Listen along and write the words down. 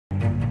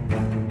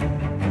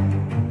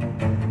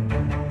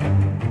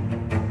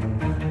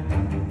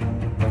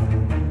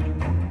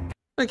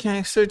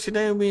Okay, so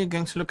today we are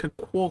going to look at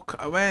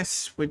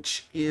Quarkos,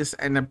 which is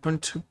an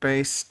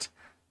Ubuntu-based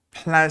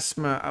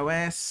Plasma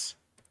OS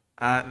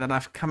that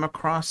I've come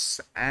across,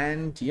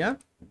 and yeah,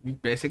 we're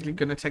basically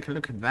going to take a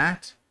look at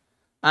that.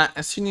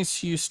 As soon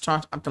as you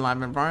start up the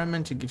live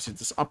environment, it gives you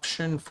this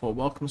option for a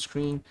welcome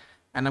screen,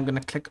 and I'm going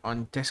to click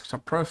on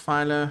Desktop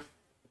Profiler,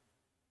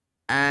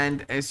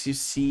 and as you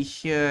see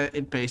here,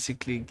 it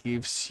basically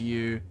gives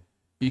you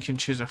can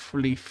choose a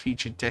fully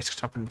featured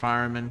desktop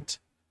environment,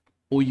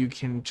 or you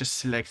can just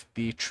select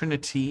the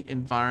Trinity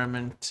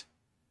environment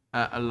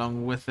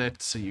along with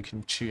it, so you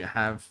can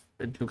have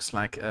it looks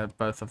like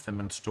both of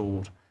them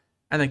installed,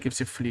 and that gives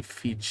you a fully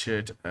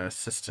featured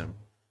system.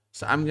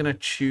 So I'm gonna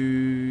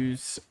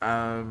choose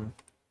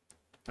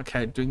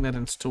okay, doing that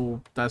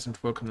install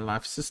doesn't work on the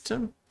live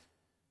system.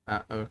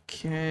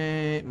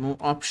 Okay, more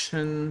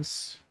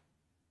options.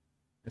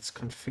 Let's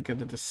configure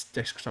the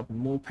desktop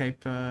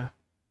wallpaper.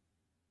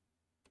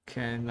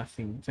 Okay,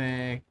 nothing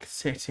there.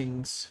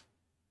 Settings.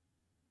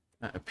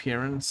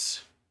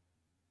 Appearance.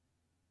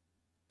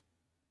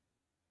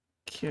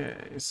 Okay,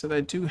 so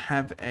they do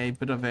have a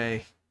bit of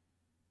a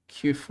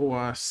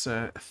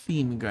Q4OS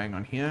theme going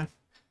on here.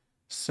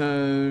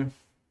 So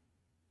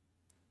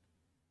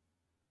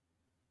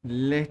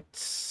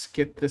let's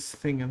get this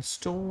thing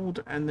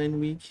installed and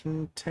then we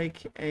can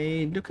take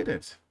a look at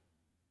it.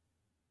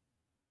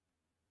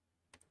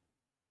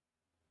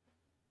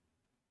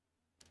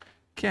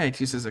 Okay,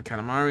 it uses a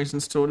Calamares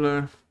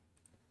installer.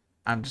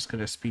 I'm just going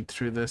to speed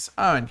through this.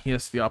 Oh, and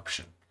here's the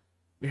option.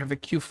 We have the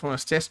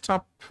Q4OS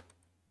desktop,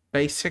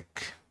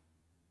 basic,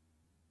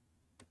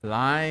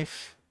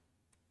 live,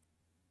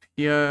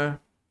 pure.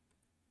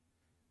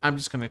 I'm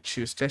just going to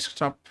choose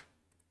desktop,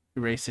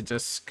 erase the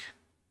disk.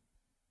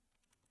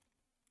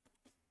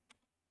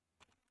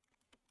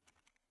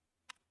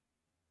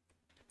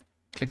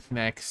 Click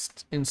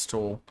next,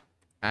 install,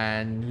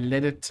 and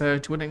let it do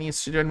what it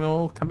needs to do, and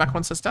we'll come back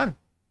once it's done.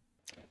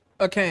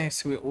 Okay,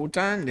 so we're all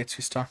done. Let's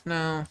restart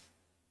now.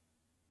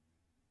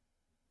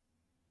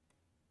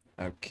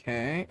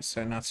 Okay,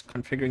 so now it's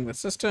configuring the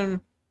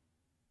system.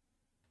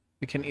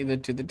 We can either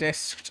do the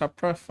desktop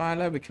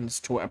profiler, we can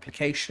store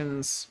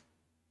applications.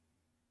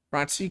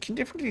 Right, so you can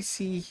definitely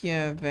see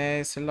here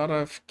there's a lot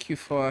of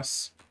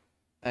Q4OS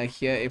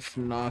here, if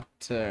not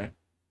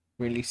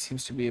really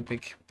seems to be a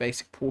big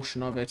basic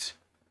portion of it.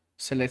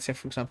 So let's say,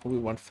 for example, we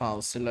want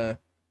FileZilla.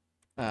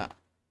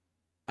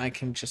 I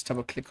can just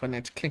double click on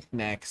it, click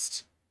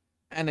next,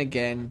 and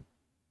again,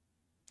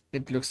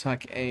 it looks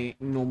like a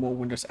normal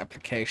Windows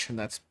application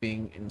that's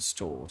being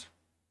installed.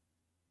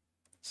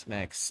 So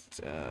next,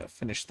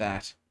 finish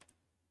that.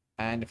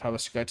 And if I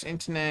was to go to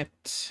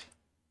internet,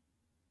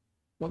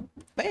 well,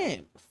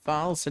 bam,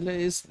 FileZilla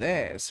is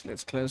there. So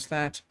let's close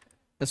that.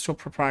 Install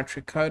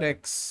proprietary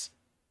codecs,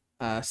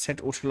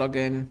 set auto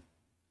login.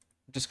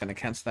 I'm just going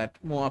to cancel that.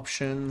 More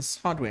options,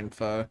 hardware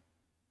info.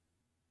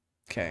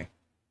 Okay.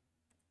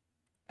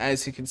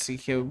 As you can see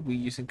here, we're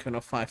using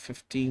kernel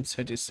 5.15,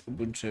 so it is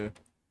Ubuntu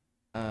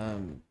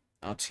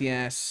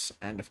RTS,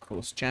 and of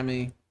course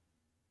Jammy.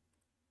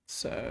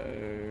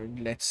 So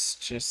let's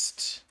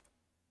just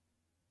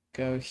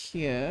go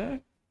here.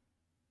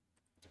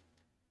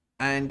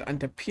 And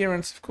under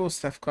appearance, of course,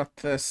 they've got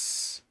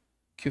this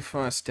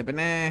Q4OS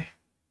Debian.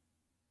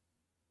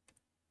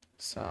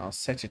 So I'll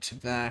set it to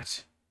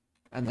that.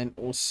 And then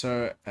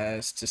also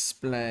as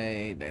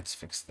display, let's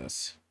fix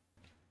this.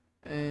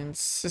 And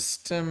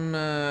system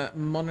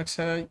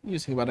monitor,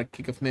 using about a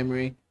gig of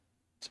memory.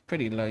 It's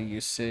pretty low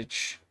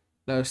usage.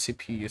 Low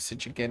CPU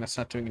usage. Again, it's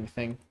not doing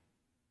anything.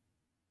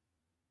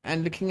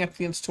 And looking at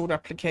the installed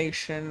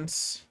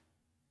applications,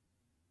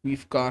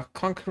 we've got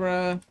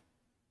Conqueror.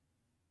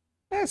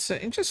 That's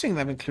interesting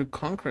they've included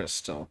Conqueror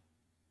still.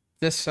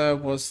 This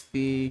was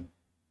the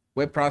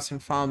web browsing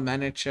file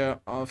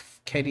manager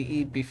of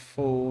KDE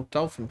before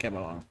Dolphin came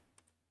along.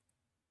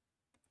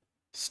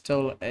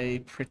 Still a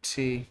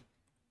pretty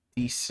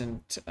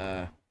decent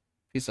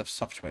piece of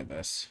software,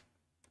 this.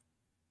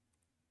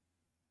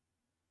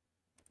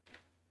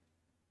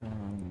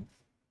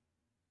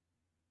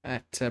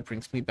 That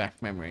brings me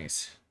back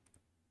memories.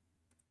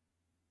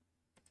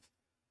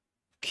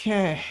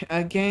 Okay,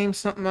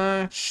 games, not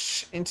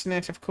much.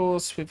 Internet, of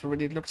course, we've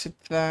already looked at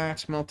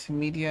that.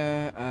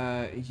 Multimedia,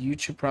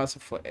 YouTube browser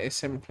for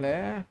SM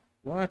Player.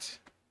 What?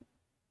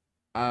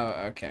 Oh,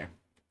 okay.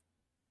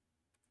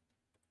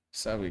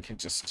 So we can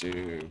just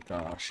do,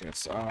 gosh,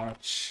 it's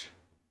Arch.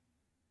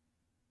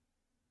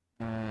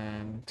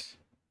 And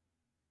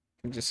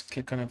you can just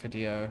click on a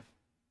video.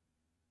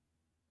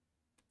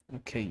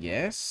 Okay,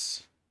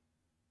 yes.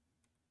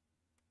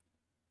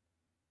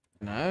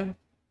 No.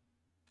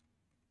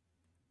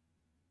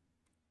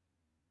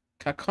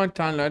 I can't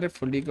download it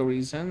for legal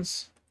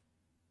reasons.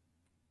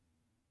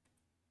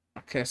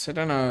 Okay, so I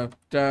don't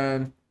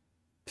know.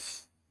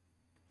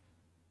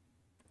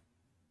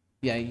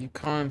 Yeah, you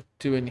can't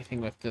do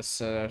anything with this.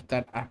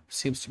 That app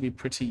seems to be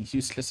pretty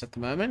useless at the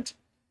moment.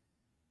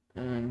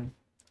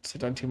 So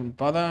don't even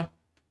bother.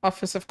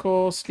 Office, of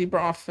course,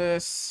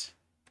 LibreOffice.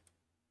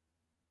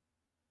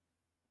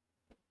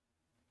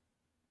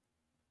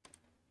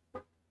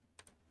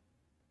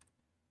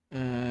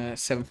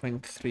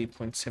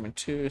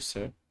 7.3.72,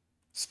 so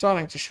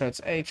starting to show its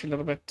age a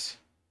little bit.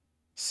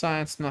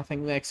 Science,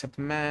 nothing there except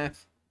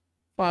math.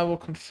 Firewall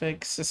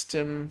config,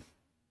 system,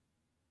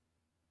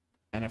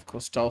 and of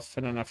course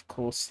Dolphin, and of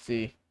course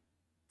the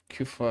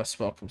Q4OS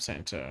Welcome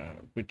Center,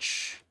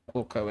 which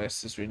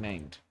Quarkos is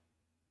renamed.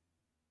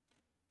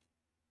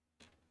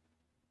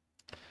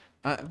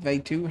 They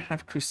do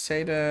have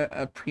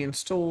Crusader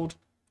pre-installed,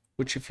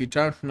 which, if you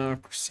don't know,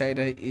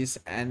 Crusader is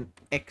an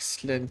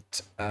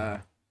excellent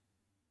file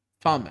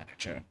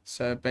manager.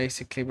 So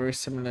basically very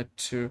similar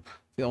to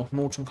the old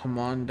Norton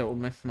Commander or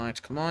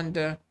Midnight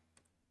Commander.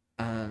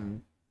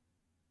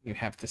 You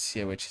have this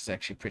here, which is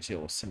actually pretty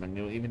awesome, and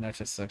you'll even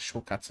notice the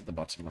shortcuts at the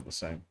bottom are the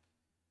same.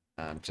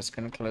 I'm just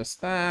going to close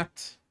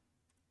that.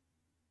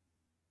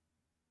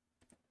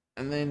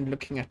 And then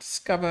looking at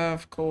Discover,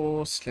 of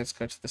course, let's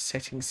go to the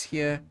settings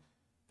here.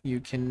 You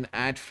can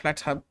add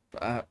FlatHub,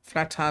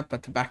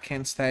 but the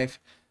backends they've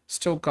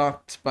still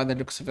got, by the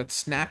looks of it,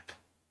 Snap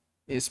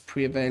is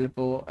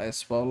pre-available,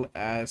 as well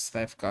as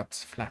they've got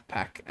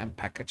Flatpak and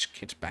Package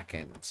Kit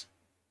backends.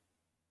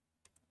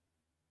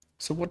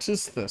 So what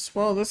is this?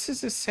 Well, this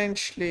is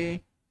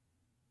essentially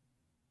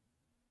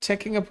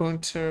taking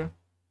Ubuntu,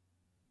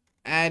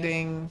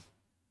 adding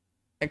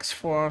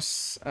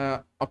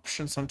X4OS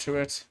options onto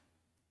it,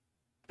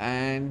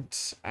 and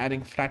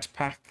adding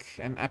Flatpak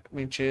and app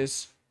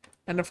images,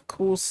 and of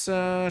course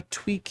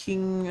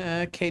tweaking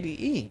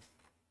KDE,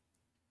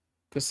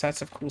 because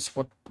that's of course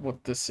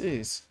what this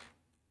is,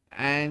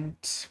 and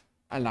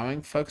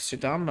allowing folks to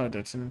download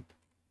it. And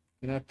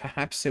you know,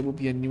 perhaps there will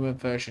be a newer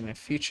version in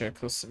future,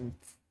 because of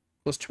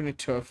course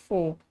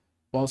 2204,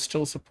 while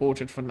still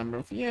supported for a number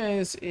of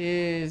years,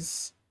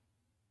 is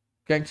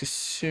going to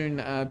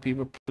soon be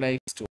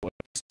replaced, or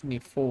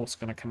 24 is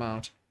going to come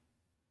out.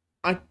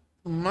 I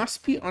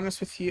must be honest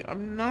with you,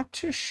 I'm not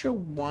too sure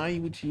why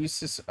you would use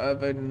this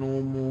over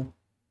normal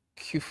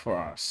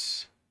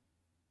Q4OS.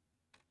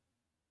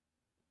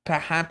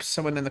 Perhaps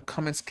someone in the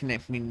comments can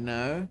let me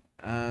know.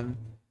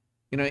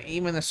 You know,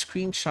 even the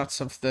screenshots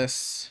of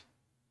this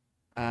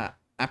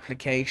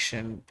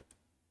application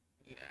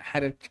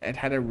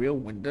had a real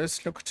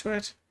Windows look to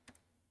it.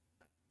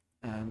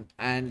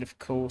 And of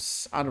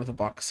course, out of the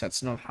box,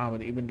 that's not how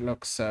it even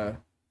looks. So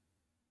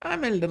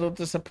I'm a little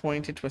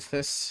disappointed with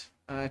this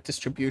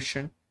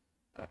distribution.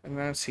 I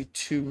don't see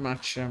too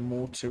much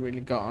more to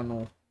really go on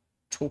or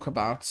talk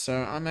about.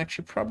 So I'm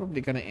actually probably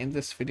going to end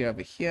this video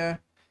over here.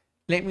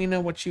 Let me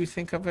know what you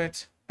think of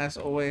it. As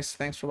always,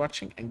 thanks for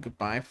watching, and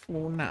goodbye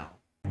for now.